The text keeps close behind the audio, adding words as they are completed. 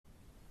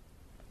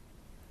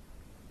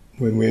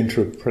when we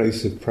enter a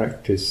place of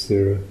practice,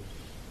 there are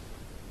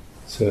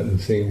certain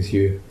things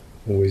you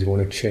always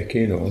want to check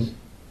in on.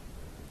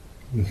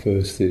 The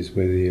first is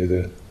whether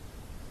you've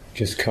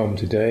just come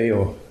today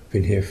or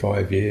been here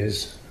 5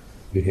 years,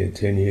 been here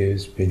 10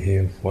 years, been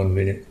here 1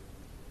 minute.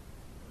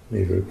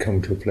 If you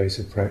come to a place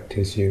of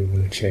practice, you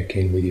want to check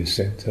in with your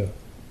centre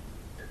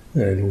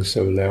and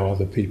also allow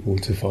other people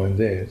to find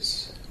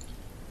theirs.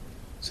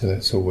 So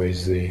that's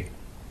always the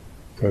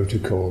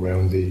protocol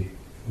around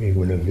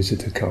when a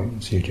visitor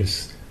comes, you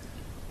just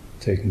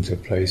take them to a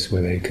place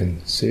where they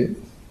can sit,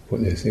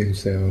 put their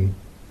things down,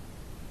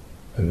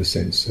 have a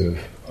sense of,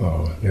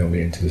 now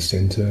we enter the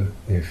centre,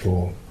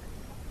 therefore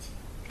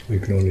we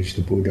acknowledge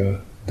the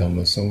Buddha,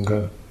 Dhamma,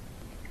 Sangha,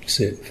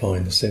 sit,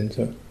 find the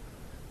centre,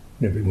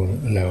 and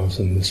everyone allows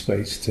them the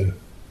space to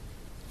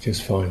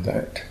just find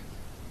that.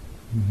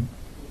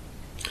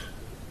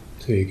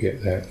 So you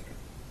get that.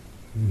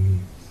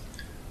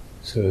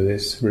 So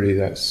that's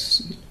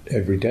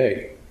every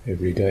day,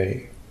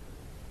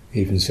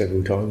 even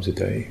several times a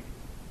day.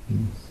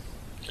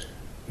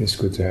 It's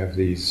good to have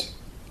these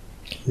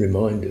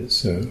reminders.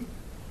 So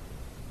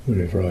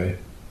whenever I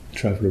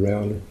travel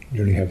around, I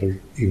usually have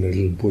even a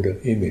little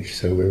Buddha image.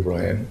 So wherever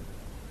I am,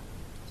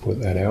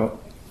 put that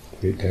out,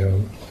 put it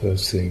down.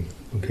 First thing,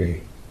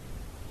 okay,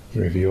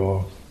 wherever you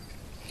are,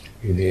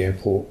 in the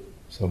airport,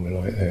 somewhere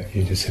like that,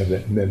 you just have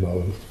that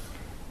memo.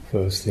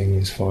 First thing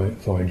is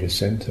find your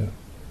centre.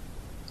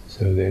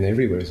 So then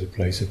everywhere is a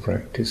place of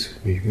practice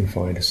where you can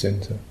find a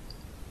centre.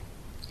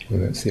 Well,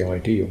 that's the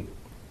ideal.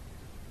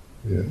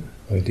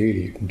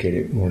 Ideally, you can get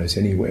it more or less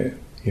anywhere.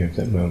 You have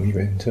that moment you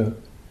enter,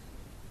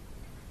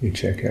 you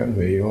check out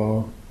where you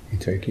are, you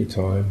take your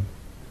time,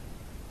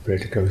 better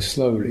to go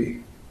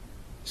slowly,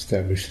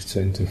 establish the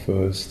centre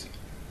first,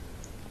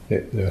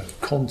 let the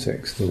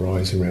context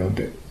arise around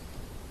it.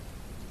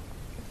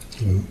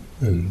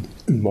 And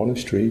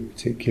monastery,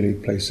 particularly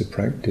place of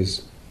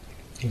practice,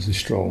 is a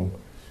strong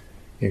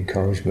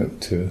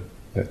encouragement to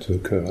that to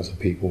occur. Other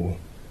people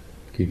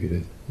give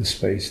you the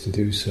space to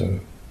do so,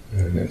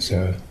 and that's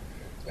our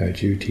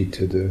duty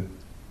to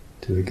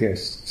the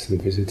guests, to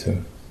the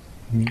visitor.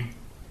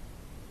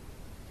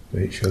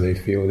 Make sure they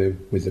feel they're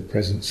with the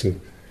presence of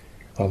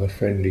other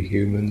friendly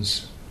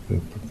humans who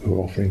are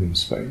offering them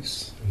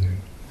space.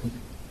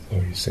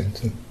 Or your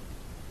centre.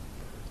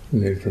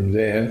 And then from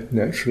there,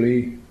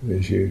 naturally,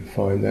 as you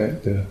find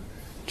that the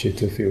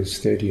citta feels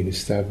steady and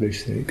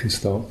established, then it can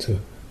start to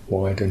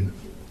widen,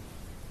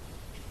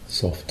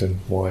 soften,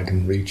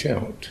 widen, reach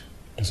out.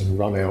 It doesn't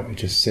run out, it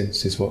just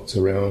senses what's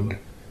around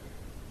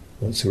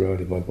in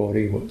my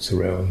body, what's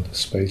around, the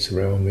space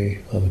around me,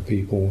 other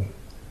people,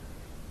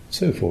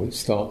 so forth. It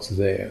starts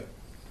there.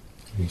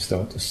 You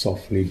start to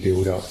softly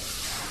build up,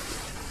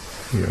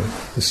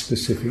 the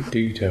specific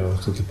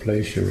details of the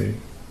place you're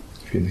in.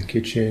 If you're in the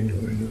kitchen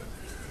or in the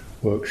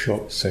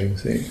workshop, same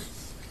thing.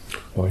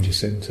 Find your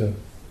centre,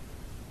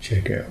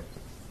 check out.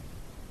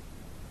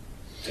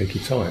 Take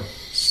your time.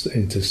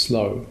 Enter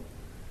slow,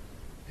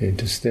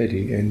 enter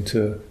steady,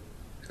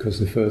 because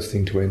the first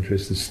thing to enter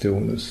is the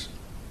stillness.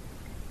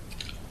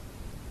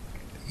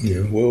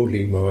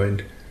 Worldly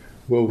mind,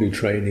 worldly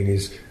training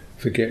is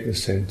forget the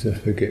centre,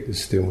 forget the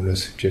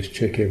stillness, just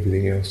check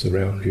everything else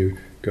around you,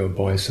 go and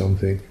buy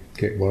something,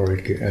 get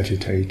worried, get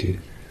agitated,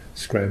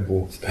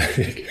 scramble,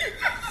 panic,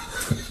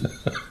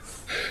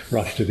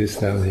 rush to this,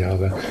 down the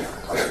other,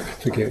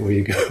 forget where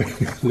you're going,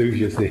 lose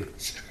your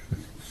things,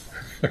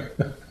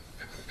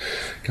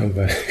 come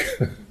back,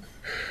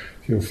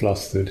 feel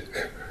flustered,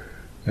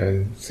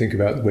 and think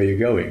about where you're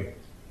going,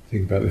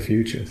 think about the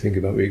future, think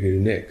about what you're going to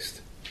do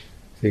next,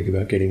 think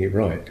about getting it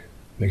right,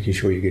 making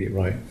sure you get it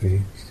right,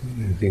 and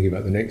think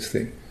about the next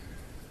thing.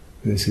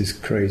 This is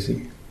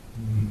crazy.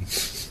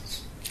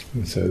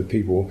 And so the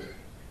people,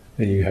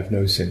 then you have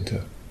no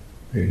centre.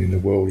 And in the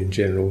world in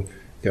general,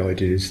 the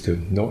idea is to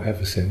not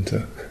have a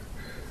centre.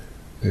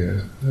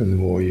 And the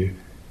more you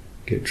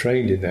get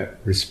trained in that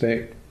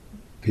respect,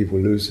 people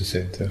lose the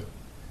centre.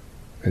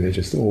 And they're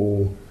just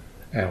all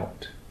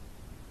out,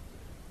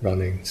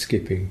 running,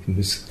 skipping from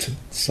this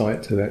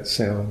sight to that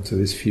sound, to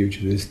this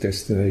future, this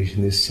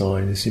destination, this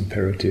sign, this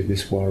imperative,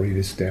 this worry,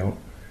 this doubt,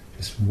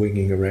 just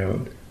winging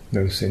around,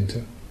 no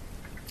centre.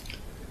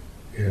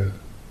 And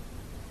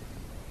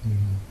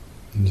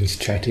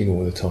just chatting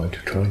all the time to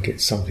try and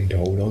get something to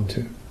hold on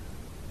to.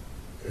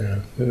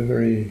 They're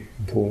very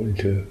important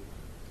to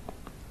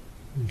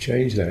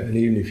change that. And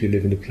even if you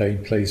live in a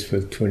plain place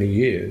for 20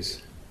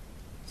 years,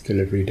 still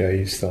every day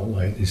you start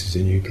like, this is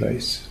a new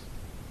place.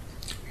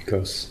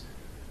 Because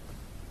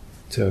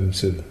in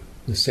terms of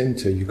the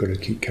centre, you've got to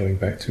keep coming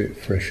back to it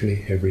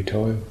freshly every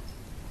time.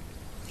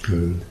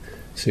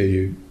 So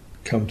you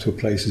come to a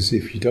place as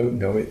if you don't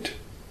know it.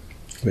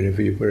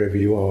 Wherever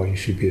you are, you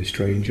should be a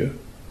stranger.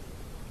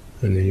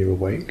 And then you're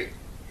awake,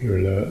 you're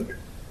alert,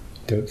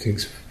 don't take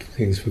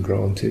things for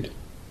granted.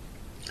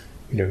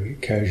 You don't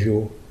get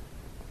casual,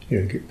 you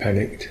don't get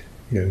panicked,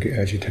 you don't get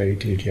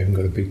agitated, you haven't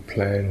got a big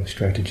plan or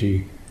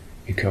strategy.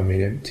 You come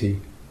in empty,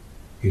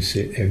 you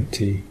sit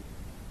empty,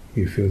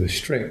 you feel the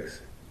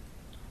strength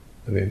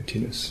of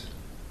emptiness.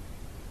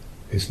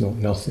 It's not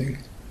nothing.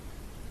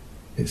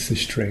 It's the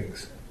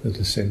strength of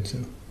the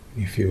centre.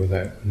 You feel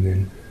that, and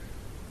then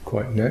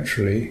quite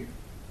naturally,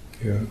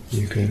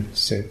 you can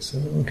sense,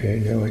 oh, okay,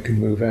 now I can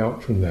move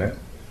out from that,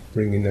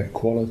 bringing that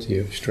quality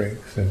of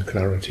strength and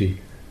clarity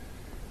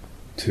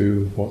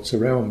to what's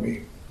around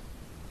me.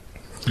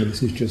 And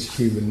this is just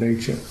human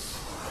nature,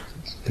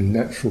 the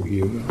natural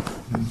human.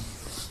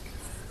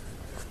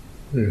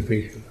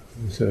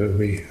 So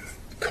we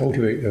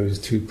cultivate those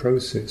two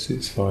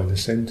processes, find the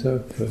centre,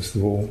 first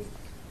of all,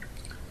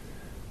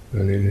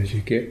 and then as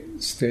you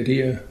get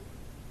steadier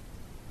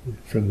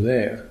from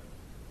there,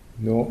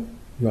 not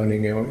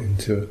running out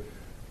into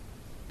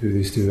do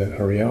this, do that,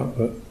 hurry up,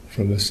 but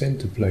from the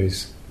centre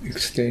place,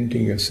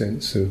 extending a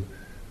sense of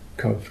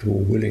comfortable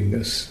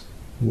willingness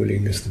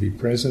to be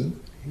present.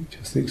 You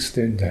just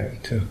extend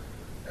that to,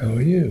 how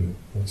are you?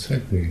 What's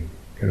happening?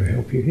 Can I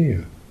help you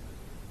here?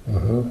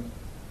 There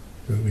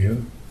we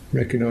are.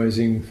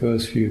 Recognising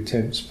first few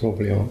attempts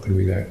probably aren't going to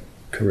be that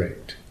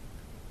correct.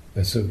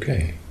 That's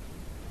okay.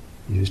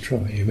 You just try,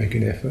 you make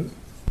an effort.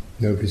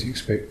 Nobody's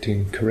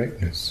expecting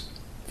correctness,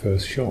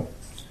 first shot.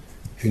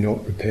 If you're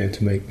not prepared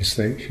to make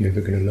mistakes, you're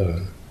never going to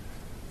learn.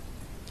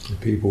 If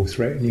people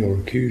threaten you or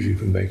accuse you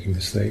for making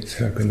mistakes,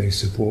 how can they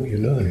support your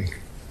learning?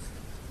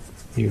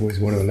 You always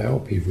want to allow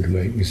people to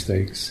make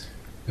mistakes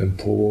and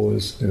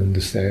pause and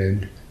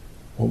understand,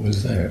 what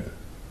was that?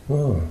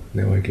 Ah,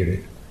 now I get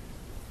it.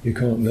 You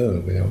can't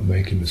learn without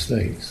making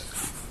mistakes.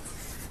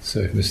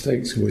 So if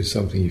mistakes are always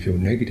something you feel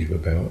negative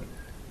about,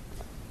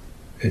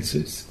 it's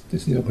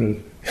not going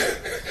to...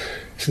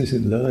 This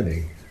isn't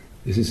learning.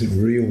 This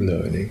isn't real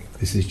learning.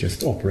 This is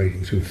just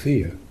operating through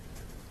fear.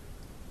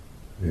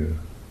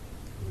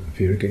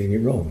 Fear of getting it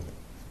wrong.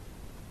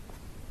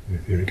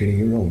 Fear of getting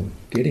it wrong.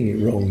 Getting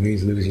it wrong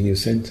means losing your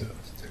centre.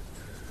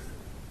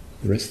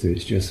 The rest of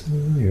it's just,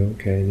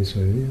 okay, this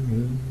way,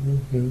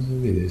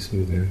 do this,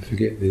 do that,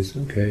 forget this,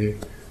 okay,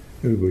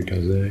 everybody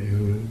does that,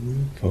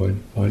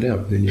 fine, find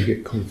out, then you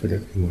get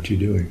confident in what you're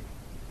doing.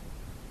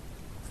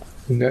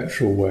 The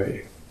natural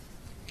way,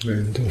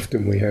 and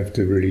often we have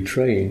to really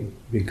train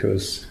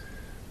because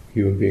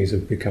human beings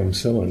have become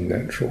so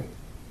unnatural.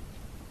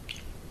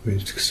 We're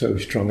so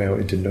strung out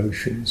into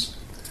notions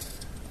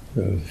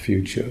of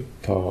future,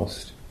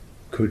 past,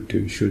 could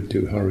do, should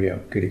do, hurry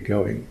up, get it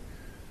going.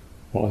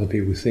 What other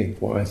people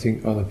think, what I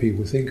think other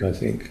people think I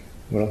think,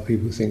 what other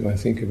people think I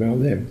think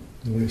about them.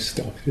 All this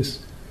stuff,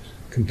 just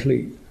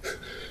complete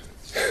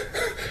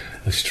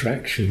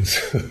abstractions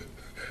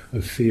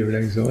of fear and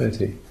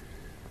anxiety.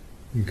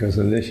 Because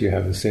unless you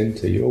have a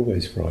centre, you're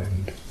always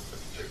frightened.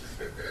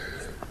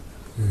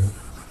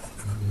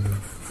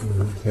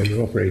 So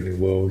you're operating in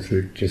the world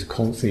through just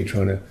constantly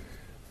trying to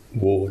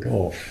ward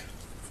off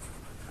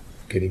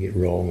getting it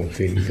wrong or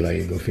feeling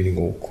blamed or feeling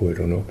awkward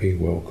or not being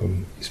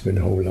welcome. You spend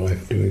the whole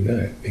life doing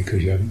that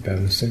because you haven't found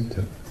a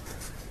centre.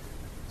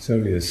 It's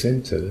only the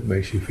centre that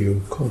makes you feel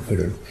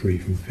confident, free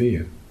from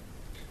fear.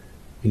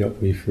 You're not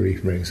going to be free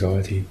from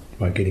anxiety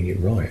by getting it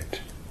right.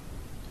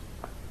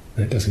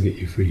 That doesn't get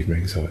you free from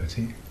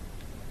anxiety.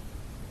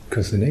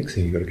 Because the next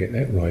thing, you've got to get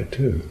that right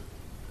too.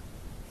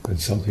 And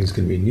something's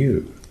going to be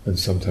new, and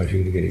sometimes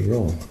you're going to get it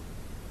wrong.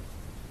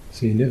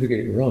 So you never get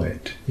it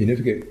right. You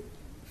never get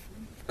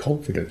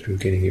confident through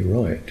getting it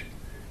right.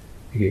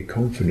 You get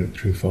confident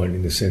through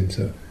finding the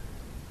centre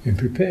and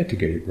prepared to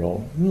get it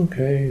wrong.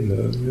 Okay,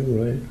 no,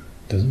 you're right.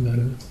 Doesn't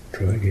matter.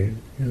 Try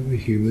again. We're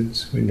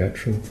humans. We're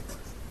natural.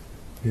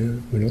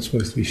 We're not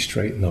supposed to be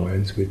straight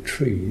lines. We're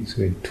trees.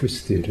 We're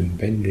twisted and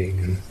bending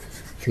and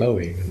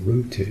flowing and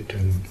rooted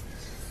and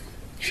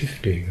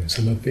shifting. And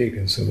some are big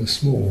and some are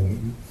small.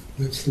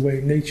 That's the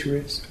way nature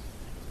is.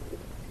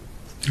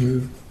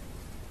 You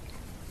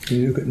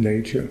look at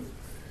nature.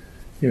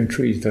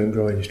 Trees don't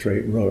grow in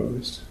straight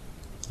rows.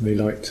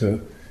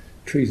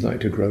 Trees like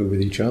to grow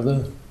with each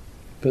other,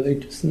 but they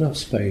just enough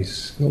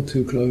space, not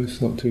too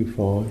close, not too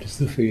far, just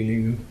the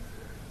feeling of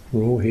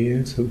we're all here,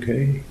 it's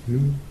okay.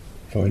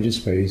 Find your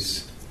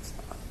space,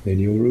 then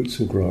your roots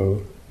will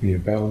grow, and you're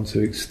bound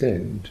to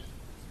extend,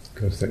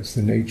 because that's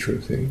the nature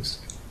of things.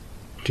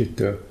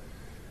 Citta,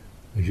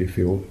 as you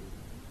feel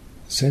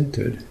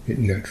centred, it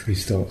naturally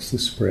starts to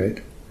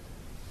spread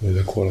with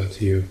a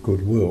quality of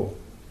goodwill,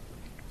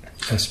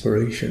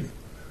 aspiration,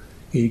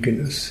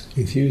 eagerness,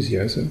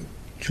 enthusiasm,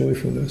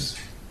 joyfulness.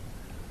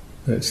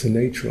 That's the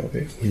nature of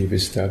it when you've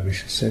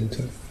established a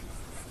centre.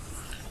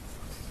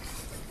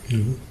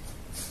 You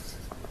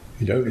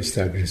don't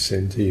establish a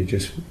centre, you're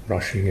just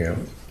rushing out,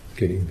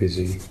 getting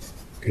busy,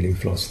 getting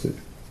flustered.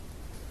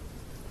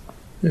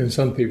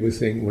 Some people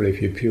think, well,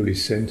 if you're purely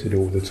centred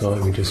all the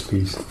time, you'd just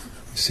be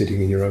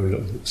sitting in your own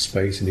little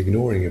space and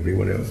ignoring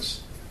everyone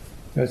else.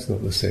 That's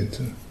not the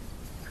centre.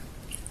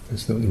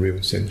 That's not the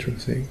real centre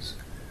of things.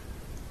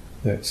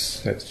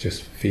 That's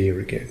just fear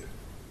again.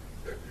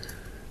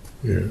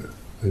 The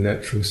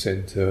natural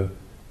centre,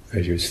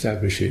 as you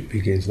establish it,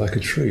 begins like a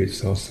tree. It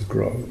starts to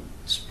grow,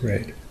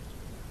 spread,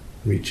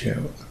 reach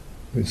out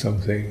with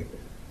something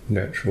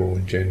natural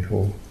and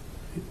gentle,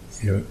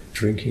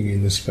 drinking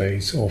in the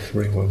space,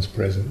 offering one's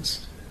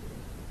presence.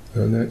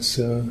 And that's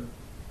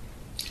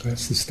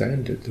the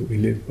standard that we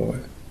live by.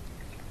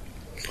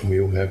 And we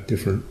all have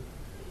different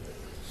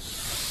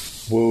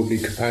worldly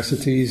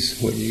capacities,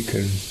 where you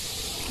can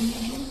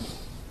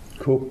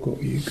cook,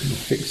 or you can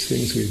fix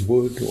things with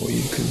wood, or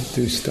you can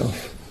do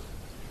stuff.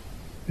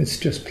 It's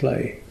just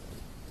play.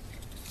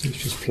 It's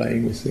just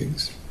playing with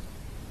things.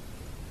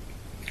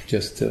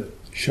 Just to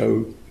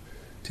show,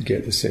 to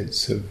get the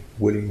sense of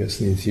willingness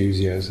and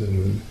enthusiasm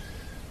and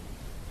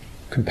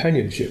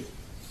companionship.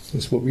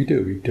 That's what we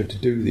do. We have to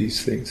do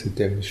these things to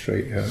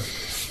demonstrate our,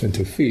 and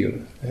to feel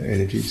our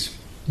energies,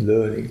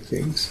 learning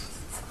things.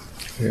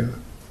 Yeah.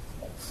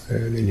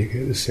 And then you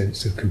get the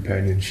sense of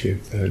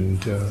companionship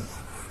and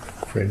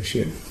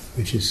friendship,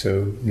 which is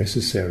so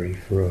necessary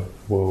for a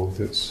world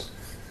that's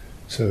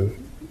so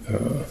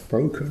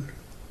broken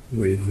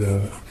with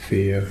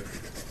fear,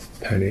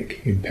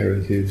 panic,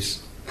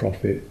 imperatives,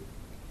 profit,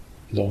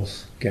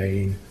 loss,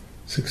 gain,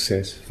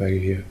 success,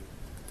 failure,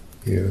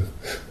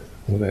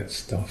 all that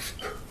stuff.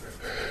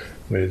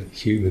 Where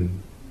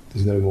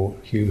there's no more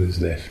humans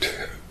left.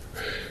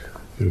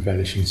 We're a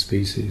vanishing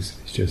species.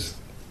 It's just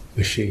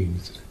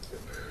machines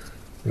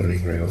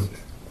running around.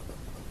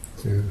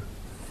 Yeah.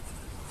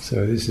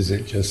 So this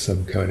isn't just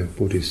some kind of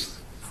Buddhist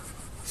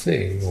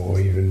thing, or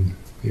even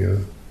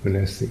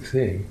monastic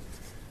thing.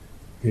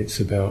 It's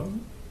about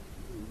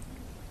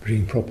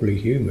being properly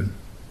human,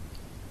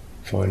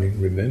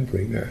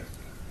 remembering that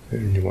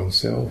in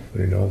oneself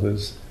and in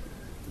others,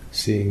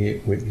 seeing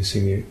it,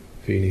 witnessing it,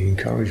 feeling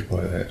encouraged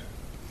by that.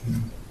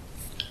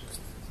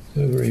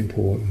 So very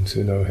important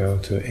to know how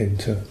to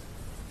enter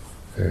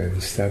and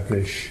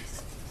establish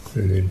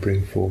and then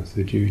bring forth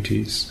the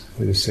duties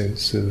with a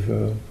sense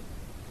of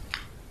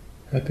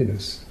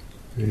happiness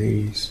and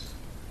ease.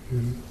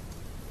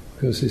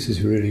 Because this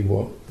is really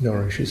what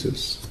nourishes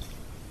us.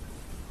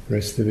 The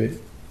rest of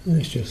it,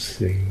 it's just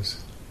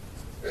things.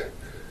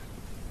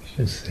 It's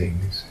just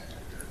things.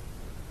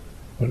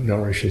 What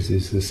nourishes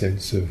is the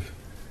sense of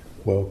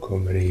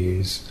welcome and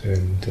ease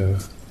and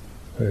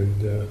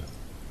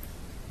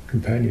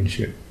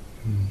companionship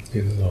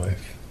in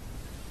life.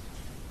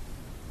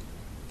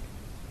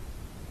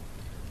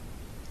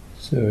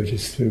 So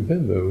just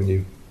remember, when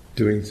you're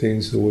doing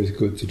things, it's always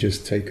good to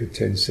just take a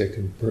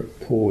 10-second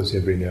pause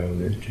every now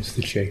and then, just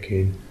to check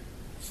in.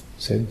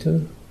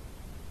 Center.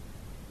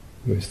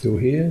 We're still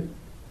here?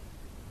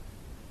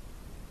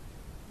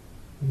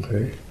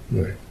 Okay,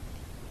 right.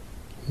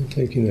 I'm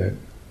taking that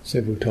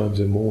several times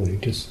a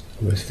morning, just,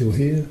 am I still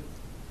here?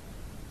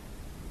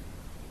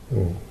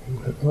 Oh,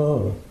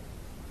 okay.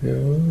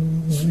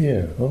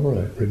 Yeah, all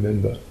right,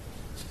 remember.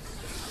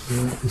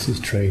 Yeah, this is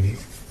training.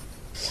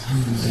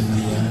 Sadhu,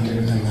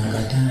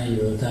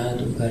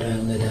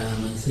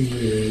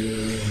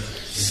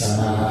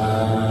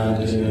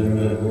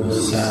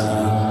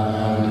 sadhu.